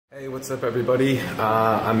Hey, what's up everybody?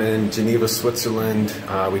 I'm in Geneva, Switzerland.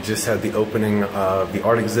 We just had the opening of the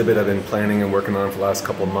art exhibit I've been planning and working on for the last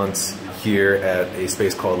couple of months here at a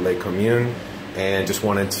space called Commun, and just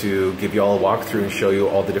wanted to give you all a walkthrough and show you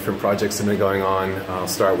all the different projects that have been going on. I'll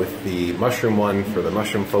start with the mushroom one for the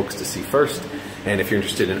mushroom folks to see first, and if you're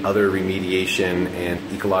interested in other remediation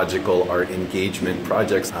and ecological art engagement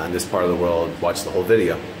projects in this part of the world, watch the whole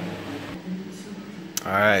video.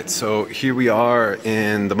 Alright, so here we are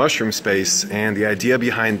in the mushroom space, and the idea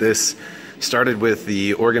behind this started with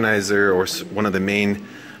the organizer, or one of the main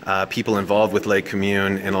people involved with Les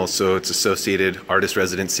Commun, and also its associated artist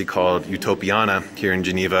residency called Utopiana here in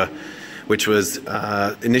Geneva, which was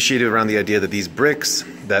initiated around the idea that these bricks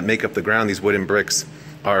that make up the ground, these wooden bricks,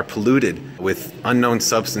 are polluted with unknown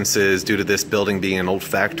substances due to this building being an old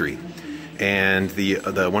factory. And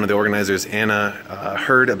one of the organizers, Anna,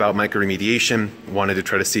 heard about mycoremediation, wanted to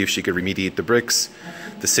try to see if she could remediate the bricks.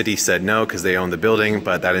 The city said no because they own the building,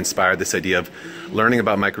 but that inspired this idea of learning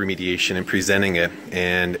about mycoremediation and presenting it,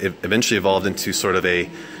 and it eventually evolved into sort of a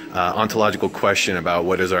ontological question about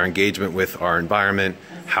what is our engagement with our environment,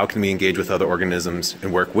 how can we engage with other organisms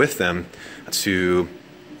and work with them to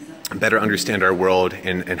better understand our world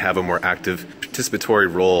and have a more active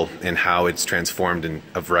participatory role in how it's transformed in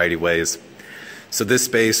a variety of ways. So this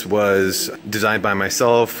space was designed by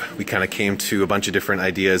myself. We kind of came to a bunch of different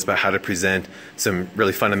ideas about how to present some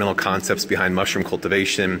really fundamental concepts behind mushroom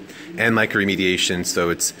cultivation and mycoremediation, so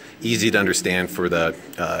it's easy to understand for the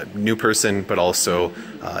new person, but also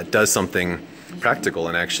does something practical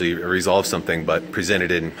and actually resolves something, but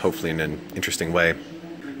presented in hopefully in an interesting way.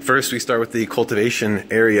 First, we start with the cultivation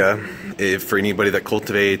area. For anybody that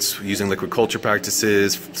cultivates using liquid culture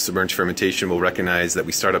practices, submerged fermentation will recognize that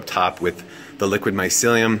we start up top with the liquid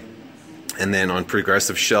mycelium, and then on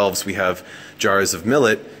progressive shelves we have jars of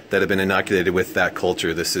millet that have been inoculated with that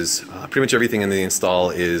culture. This is pretty much everything in the install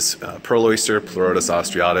is pearl oyster, Pleurotus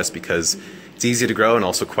austratus, because it's easy to grow and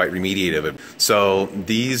also quite remediative. So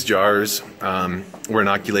these jars were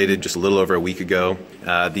inoculated just a little over a week ago.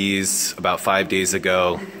 These about 5 days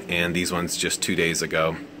ago, and these ones just 2 days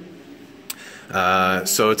ago.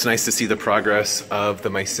 So it's nice to see the progress of the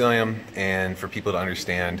mycelium and for people to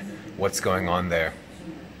understand what's going on there.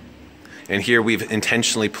 And here we've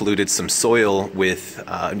intentionally polluted some soil with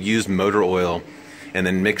used motor oil, and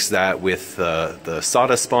then mixed that with the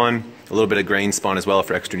sawdust spawn, a little bit of grain spawn as well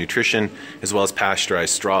for extra nutrition, as well as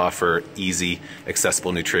pasteurized straw for easy,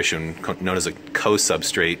 accessible nutrition, known as a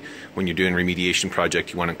co-substrate. When you're doing a remediation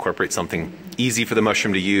project, you want to incorporate something easy for the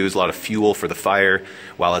mushroom to use, a lot of fuel for the fire,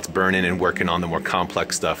 while it's burning and working on the more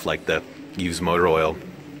complex stuff like the used motor oil.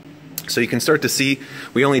 So you can start to see,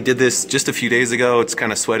 we only did this just a few days ago. It's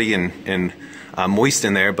kind of sweaty and moist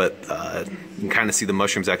in there, but you can kind of see the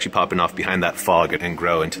mushrooms actually popping off behind that fog and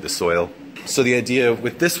grow into the soil. So the idea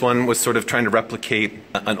with this one was sort of trying to replicate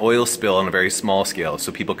an oil spill on a very small scale,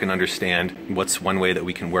 so people can understand what's one way that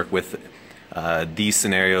we can work with these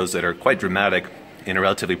scenarios that are quite dramatic in a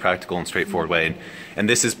relatively practical and straightforward way. And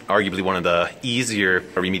this is arguably one of the easier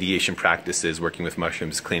remediation practices, working with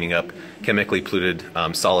mushrooms, cleaning up chemically polluted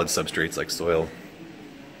solid substrates like soil.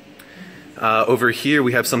 Over here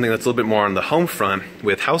we have something that's a little bit more on the home front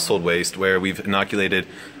with household waste, where we've inoculated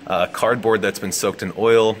cardboard that's been soaked in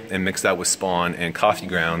oil and mixed out with spawn and coffee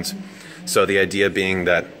grounds. So the idea being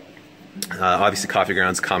that obviously coffee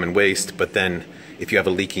grounds common waste, but then if you have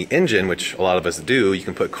a leaky engine, which a lot of us do, you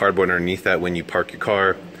can put cardboard underneath that when you park your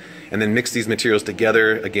car, and then mix these materials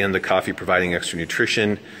together, again the coffee providing extra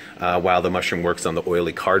nutrition while the mushroom works on the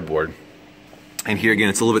oily cardboard. And here again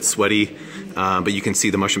it's a little bit sweaty, but you can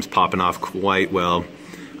see the mushrooms popping off quite well.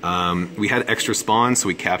 We had extra spawn, so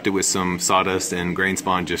we capped it with some sawdust and grain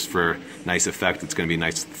spawn just for nice effect. It's going to be a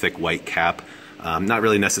nice thick white cap. Not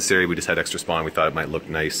really necessary, we just had extra spawn, we thought it might look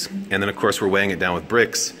nice. And then of course we're weighing it down with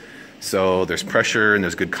bricks, so there's pressure and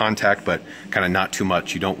there's good contact, but kind of not too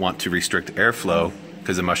much. You don't want to restrict airflow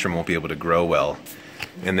because the mushroom won't be able to grow well.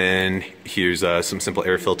 And then here's some simple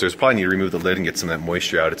air filters. Probably need to remove the lid and get some of that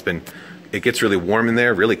moisture out. It gets really warm in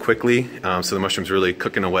there really quickly, so the mushroom's really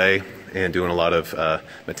cooking away and doing a lot of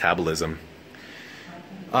metabolism.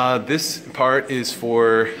 This part is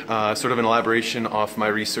for sort of an elaboration off my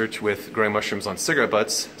research with growing mushrooms on cigarette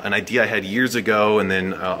butts, an idea I had years ago, and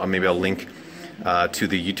then maybe I'll link to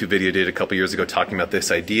the YouTube video I did a couple years ago talking about this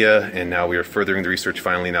idea, and now we are furthering the research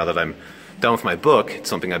finally now that I'm done with my book. It's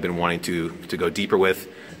something I've been wanting to go deeper with.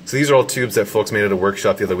 So these are all tubes that folks made at a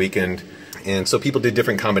workshop the other weekend. And so people did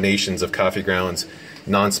different combinations of coffee grounds,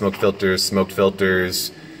 non-smoke filters, smoked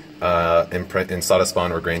filters, and sawdust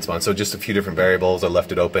spawn or grain spawn. So just a few different variables. I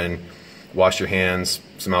left it open. wash your hands,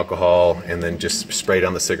 some alcohol, and then just spray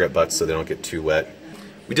down the cigarette butts so they don't get too wet.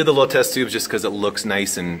 We did the little test tubes just because it looks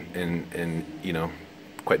nice and you know,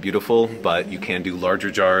 quite beautiful, but you can do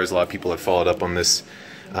larger jars. A lot of people have followed up on this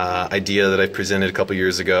idea that I presented a couple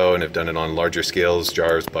years ago and have done it on larger scales,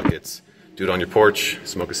 jars, buckets. Do it on your porch,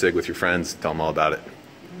 smoke a cig with your friends, tell them all about it.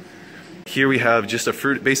 Here we have just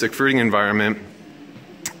a basic fruiting environment.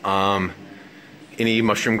 Any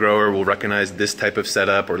mushroom grower will recognize this type of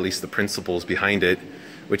setup, or at least the principles behind it,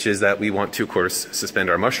 which is that we want to, of course, suspend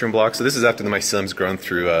our mushroom block. So this is after the mycelium's grown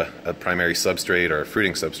through a primary substrate or a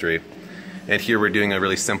fruiting substrate. And here we're doing a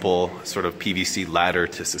really simple sort of PVC ladder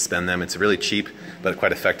to suspend them. It's a really cheap but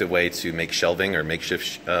quite effective way to make shelving or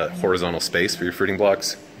makeshift horizontal space for your fruiting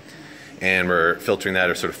blocks. And we're filtering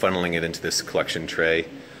that, or sort of funneling it into this collection tray,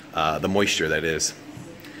 the moisture that is.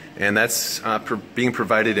 And that's being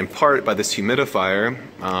provided in part by this humidifier.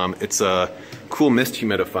 It's a cool mist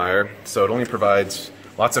humidifier, so it only provides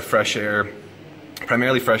lots of fresh air,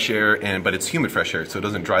 primarily fresh air, but it's humid fresh air, so it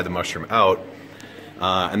doesn't dry the mushroom out.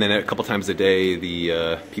 And then a couple times a day,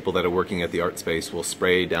 the people that are working at the art space will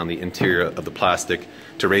spray down the interior of the plastic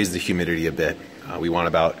to raise the humidity a bit. We want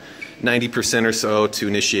about 90% or so to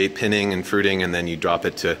initiate pinning and fruiting, and then you drop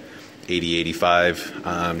it to 80, 85,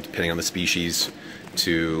 depending on the species,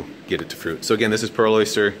 to get it to fruit. So again, this is pearl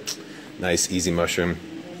oyster, nice, easy mushroom.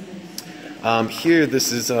 Here,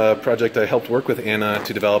 this is a project I helped work with Anna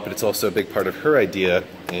to develop, but it's also a big part of her idea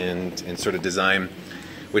and sort of design,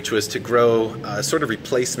 which was to grow sort of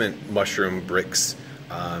replacement mushroom bricks.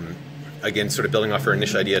 Again, sort of building off her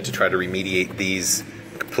initial idea to try to remediate these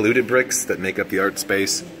polluted bricks that make up the art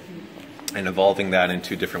space and evolving that in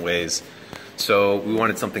two different ways. So we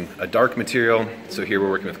wanted something, a dark material. So here we're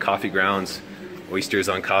working with coffee grounds. Oysters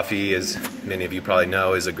on coffee, as many of you probably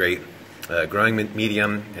know, is a great growing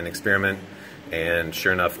medium and experiment. And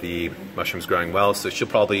sure enough, the mushroom's growing well. So she'll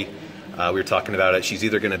probably, we were talking about it, she's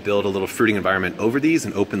either going to build a little fruiting environment over these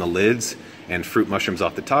and open the lids and fruit mushrooms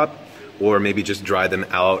off the top, or maybe just dry them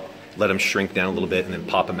out, let them shrink down a little bit, and then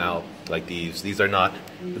pop them out like these. These are not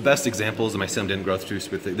the best examples. My son didn't grow through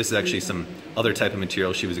with it. This is actually some other type of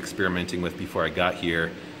material she was experimenting with before I got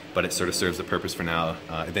here, but it sort of serves the purpose for now,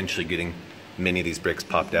 eventually getting many of these bricks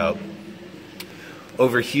popped out.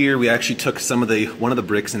 Over here, we actually took one of the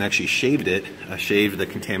bricks and actually shaved it, shaved the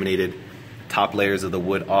contaminated top layers of the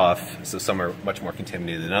wood off, so some are much more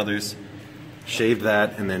contaminated than others. Shaved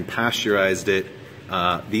that and then pasteurized it.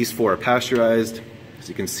 These four are pasteurized. As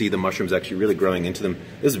you can see, the mushroom's actually really growing into them.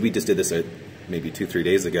 We just did this maybe 2-3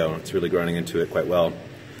 days ago. It's really growing into it quite well.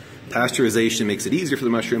 Pasteurization makes it easier for the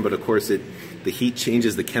mushroom, but of course the heat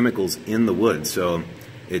changes the chemicals in the wood, so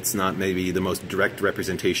it's not maybe the most direct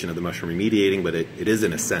representation of the mushroom remediating, but it is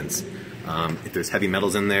in a sense. If there's heavy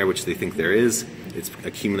metals in there, which they think there is, it's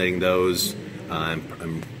accumulating those,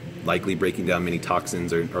 and likely breaking down many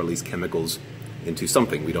toxins or at least chemicals into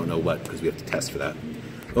something. We don't know what, because we have to test for that.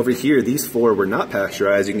 Over here, these four were not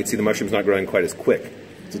pasteurized. You can see the mushroom's not growing quite as quick.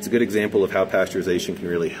 So it's a good example of how pasteurization can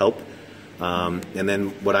really help. And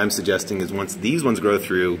then what I'm suggesting is once these ones grow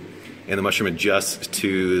through and the mushroom adjusts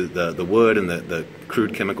to the wood and the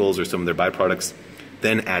crude chemicals or some of their byproducts,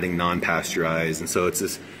 then adding non-pasteurized. And so it's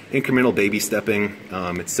this incremental baby stepping.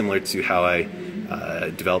 It's similar to how I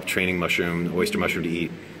developed training oyster mushroom to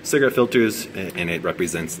eat cigarette filters, and it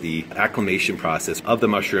represents the acclimation process of the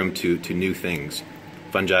mushroom to new things.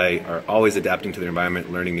 Fungi are always adapting to their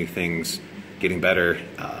environment, learning new things, getting better,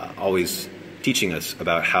 always teaching us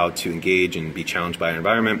about how to engage and be challenged by our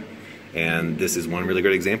environment. And this is one really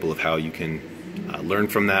great example of how you can learn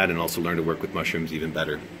from that and also learn to work with mushrooms even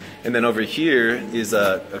better. And then over here is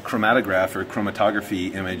a chromatograph or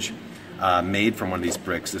chromatography image made from one of these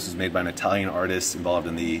bricks. This was made by an Italian artist involved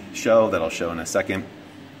in the show that I'll show in a second,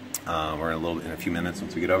 or in a few minutes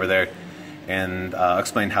once we get over there. And I'll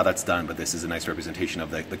explain how that's done, but this is a nice representation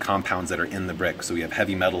of the compounds that are in the brick. So we have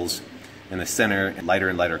heavy metals in the center, and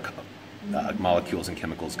lighter molecules and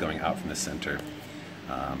chemicals going out from the center.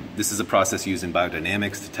 This is a process used in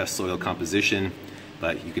biodynamics to test soil composition,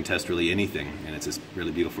 but you can test really anything, and it's this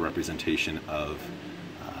really beautiful representation of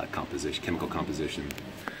chemical composition.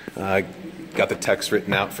 Got the text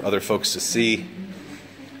written out for other folks to see.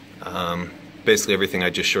 Basically everything I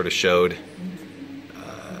just sort of showed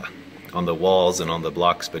on the walls and on the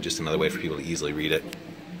blocks, but just another way for people to easily read it.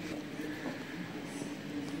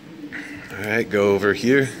 All right, go over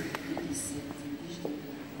here.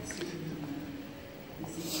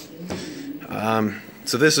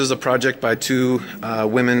 So this is a project by two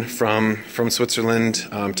women from Switzerland,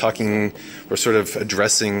 talking or sort of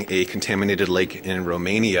addressing a contaminated lake in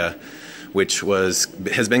Romania, which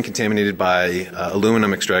has been contaminated by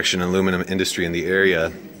aluminum extraction and aluminum industry in the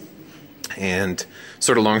area. And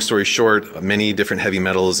sort of long story short, many different heavy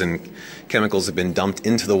metals and chemicals have been dumped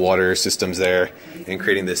into the water systems there and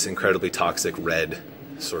creating this incredibly toxic red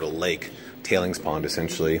sort of lake, tailings pond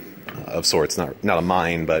essentially, of sorts, not a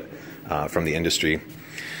mine, but from the industry.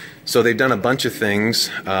 So they've done a bunch of things,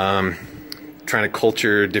 trying to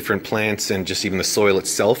culture different plants and just even the soil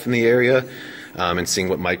itself in the area, and seeing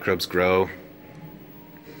what microbes grow,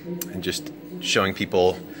 and just showing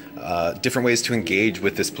people different ways to engage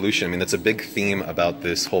with this pollution. I mean, that's a big theme about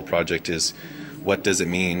this whole project, is what does it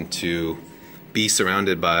mean to be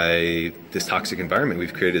surrounded by this toxic environment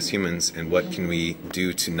we've created as humans, and what can we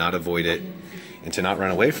do to not avoid it and to not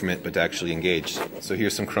run away from it, but to actually engage. So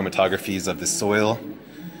here's some chromatographies of the soil,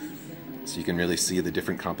 so you can really see the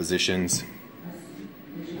different compositions.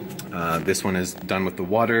 This one is done with the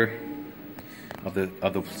water of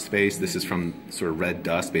the space. This is from sort of red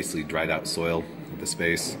dust, basically dried out soil of the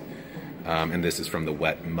space. And this is from the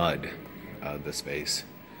wet mud of the space.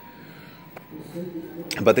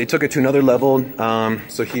 But they took it to another level.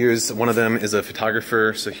 So here's one of them is a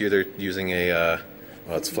photographer. So here they're using a,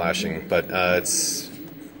 well, it's flashing, but it's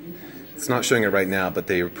not showing it right now, but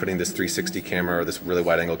they were putting this 360 camera, or this really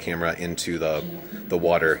wide angle camera, into the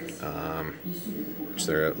water, which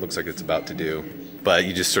it looks like it's about to do. But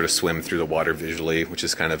you just sort of swim through the water visually, which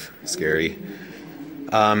is kind of scary.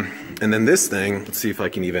 And then this thing, let's see if I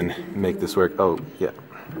can even make this work. Oh, yeah.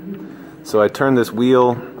 So I turn this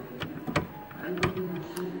wheel,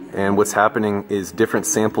 and what's happening is different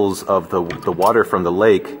samples of the water from the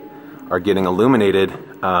lake are getting illuminated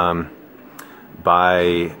by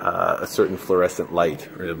a certain fluorescent light,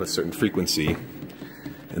 or of a certain frequency.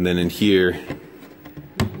 And then in here,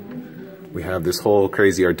 we have this whole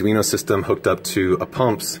crazy Arduino system hooked up to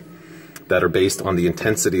pumps that are based on the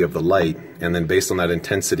intensity of the light, and then based on that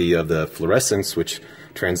intensity of the fluorescence, which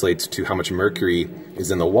translates to how much mercury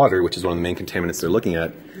is in the water, which is one of the main contaminants they're looking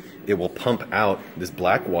at, it will pump out this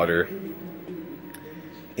black water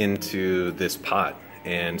into this pot,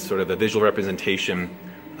 and sort of a visual representation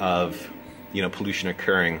of, you know, pollution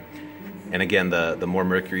occurring. And again, the more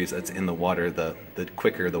mercury that's in the water, the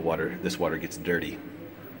quicker this water gets dirty.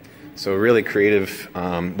 So a really creative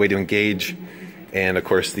way to engage. And of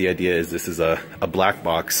course, the idea is this is a black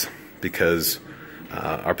box, because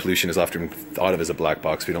our pollution is often thought of as a black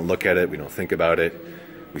box. We don't look at it, we don't think about it,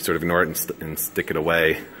 we sort of ignore it and stick it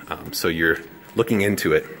away. So you're looking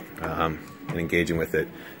into it and engaging with it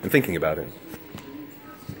and thinking about it.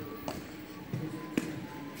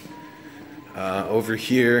 Over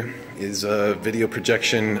here is a video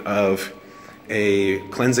projection of a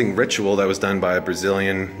cleansing ritual that was done by a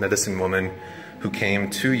Brazilian medicine woman who came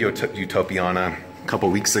to Utopiana a couple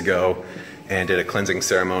weeks ago and did a cleansing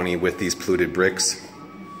ceremony with these polluted bricks.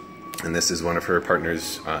 And this is one of her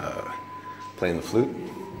partners playing the flute.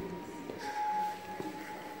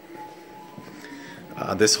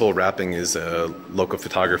 This whole wrapping is a local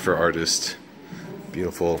photographer artist.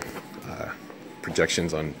 Beautiful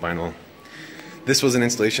projections on vinyl. This was an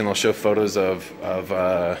installation I'll show photos of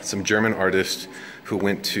some German artists who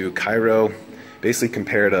went to Cairo, basically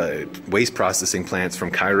compared waste processing plants from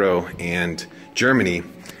Cairo and Germany,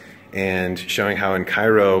 and showing how in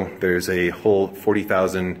Cairo there's a whole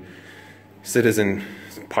 40,000 citizen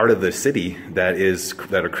part of the city that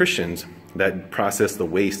are Christians that process the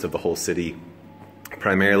waste of the whole city,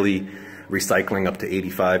 primarily recycling up to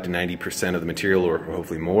 85 to 90% of the material, or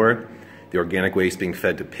hopefully more. The organic waste being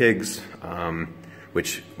fed to pigs,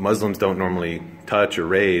 which Muslims don't normally touch or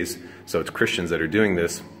raise, so it's Christians that are doing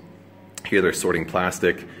this. Here they're sorting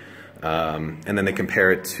plastic, and then they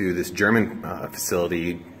compare it to this German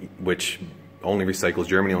facility, which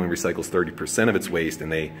Germany only recycles 30% of its waste, and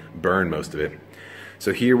they burn most of it.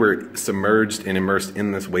 So here we're submerged and immersed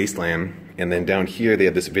in this wasteland, and then down here they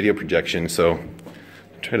have this video projection, so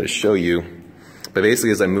I'll try to show you. But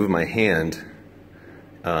basically as I move my hand,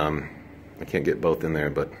 I can't get both in there,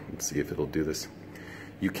 but let's see if it'll do this.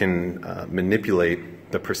 You can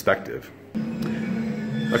manipulate the perspective.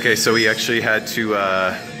 Okay, so we actually had to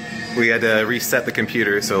reset the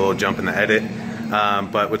computer, so we'll jump in the edit.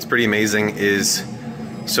 But what's pretty amazing is,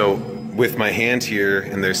 so with my hand here,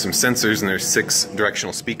 and there's some sensors and there's 6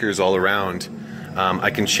 directional speakers all around, I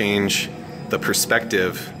can change the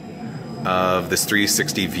perspective of this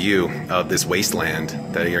 360 view of this wasteland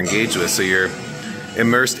that you're engaged with. So you're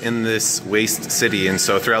immersed in this waste city, and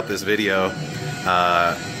so throughout this video,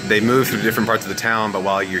 they move through different parts of the town, but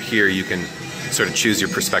while you're here, you can sort of choose your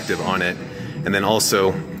perspective on it. And then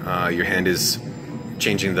also, your hand is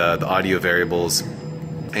changing the audio variables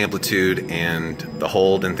amplitude and the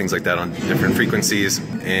hold and things like that on different frequencies.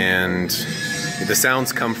 And the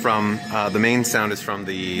sounds come from, the main sound is from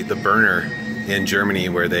the burner in Germany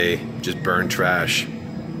where they just burn trash.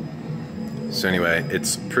 So anyway,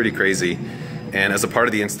 it's pretty crazy. And as a part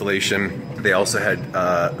of the installation, they also had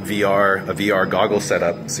a VR goggle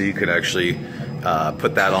setup, so you could actually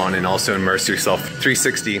put that on and also immerse yourself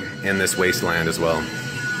 360 in this wasteland as well.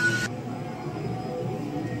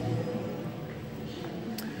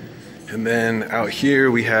 And then out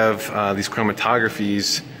here we have these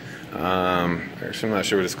chromatographies. Actually, I'm not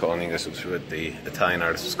sure what it's called in English, it's what the Italian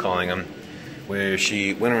artist was calling them, where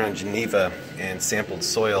she went around Geneva and sampled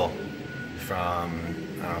soil from,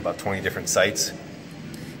 I don't know, about 20 different sites,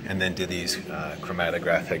 and then did these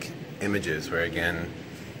chromatographic images where, again,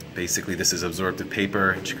 basically this is absorbed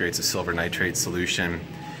paper. She creates a silver nitrate solution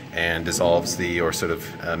and dissolves or sort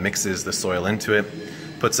of mixes the soil into it,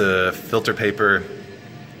 puts a filter paper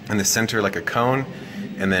in the center like a cone,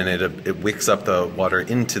 and then it wicks up the water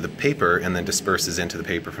into the paper and then disperses into the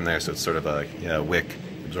paper from there. So it's sort of a wick,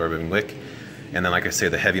 absorbing wick. And then, like I say,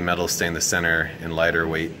 the heavy metals stay in the center and lighter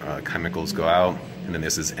weight chemicals go out. And then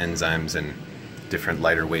this is enzymes and different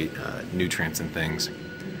lighter weight nutrients and things.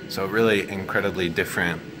 So really incredibly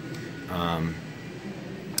different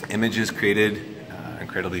images created,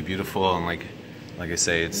 incredibly beautiful. And like I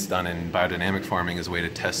say, it's done in biodynamic farming as a way to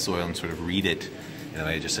test soil and sort of read it in a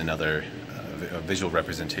way, just another visual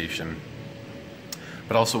representation.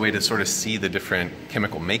 But also a way to sort of see the different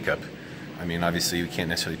chemical makeup. I mean, obviously you can't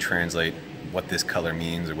necessarily translate what this color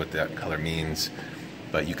means or what that color means,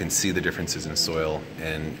 but you can see the differences in soil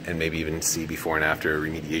and maybe even see before and after a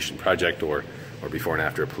remediation project or before and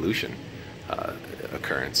after a pollution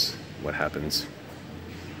occurrence, what happens.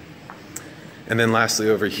 And then lastly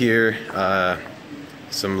over here,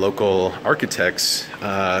 some local architects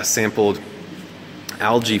sampled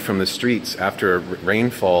algae from the streets after a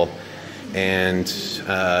rainfall and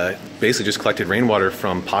basically just collected rainwater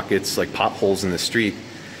from pockets, like potholes in the street,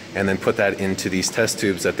 and then put that into these test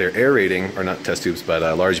tubes that they're aerating, or not test tubes, but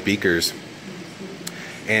large beakers,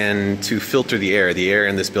 and to filter the air. The air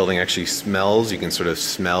in this building actually smells. You can sort of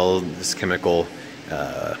smell this chemical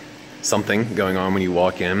something going on when you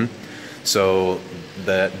walk in. So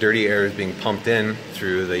the dirty air is being pumped in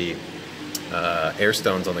through the air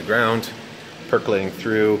stones on the ground, percolating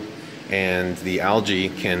through, and the algae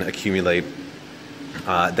can accumulate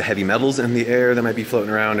the heavy metals in the air that might be floating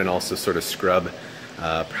around and also sort of scrub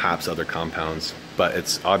perhaps other compounds. But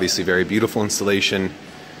it's obviously a very beautiful installation.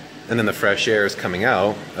 And then the fresh air is coming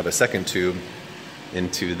out of a second tube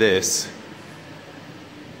into this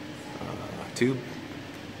tube.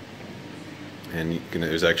 And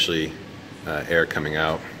there's actually air coming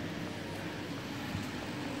out.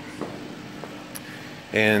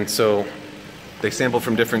 And so they sampled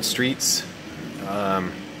from different streets.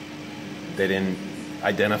 They didn't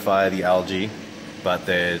identify the algae, but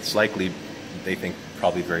it's likely, they think,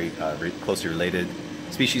 probably very closely related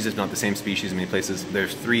species, if not the same species in many places.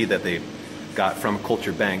 There's 3 that they got from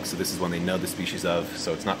culture banks, so this is one they know the species of,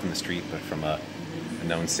 so it's not from the street, but from a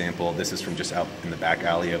known sample. This is from just out in the back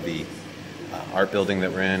alley of the art building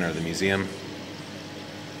that we're in, or the museum.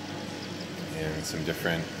 And some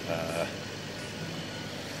different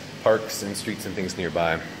parks and streets and things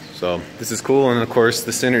nearby. So this is cool, and of course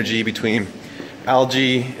the synergy between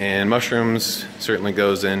algae and mushrooms certainly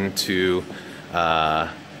goes into,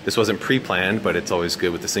 this wasn't pre-planned, but it's always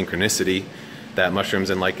good with the synchronicity that mushrooms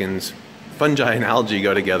and lichens, fungi and algae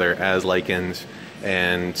go together as lichens,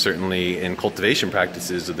 and certainly in cultivation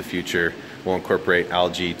practices of the future we'll incorporate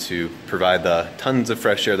algae to provide the tons of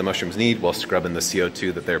fresh air the mushrooms need while scrubbing the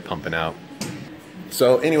CO2 that they're pumping out.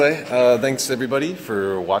 So anyway, thanks everybody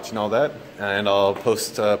for watching all that, and I'll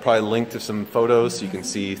post probably a link to some photos so you can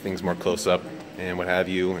see things more close up and what have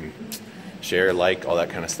you, and share, like, all that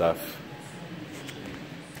kind of stuff.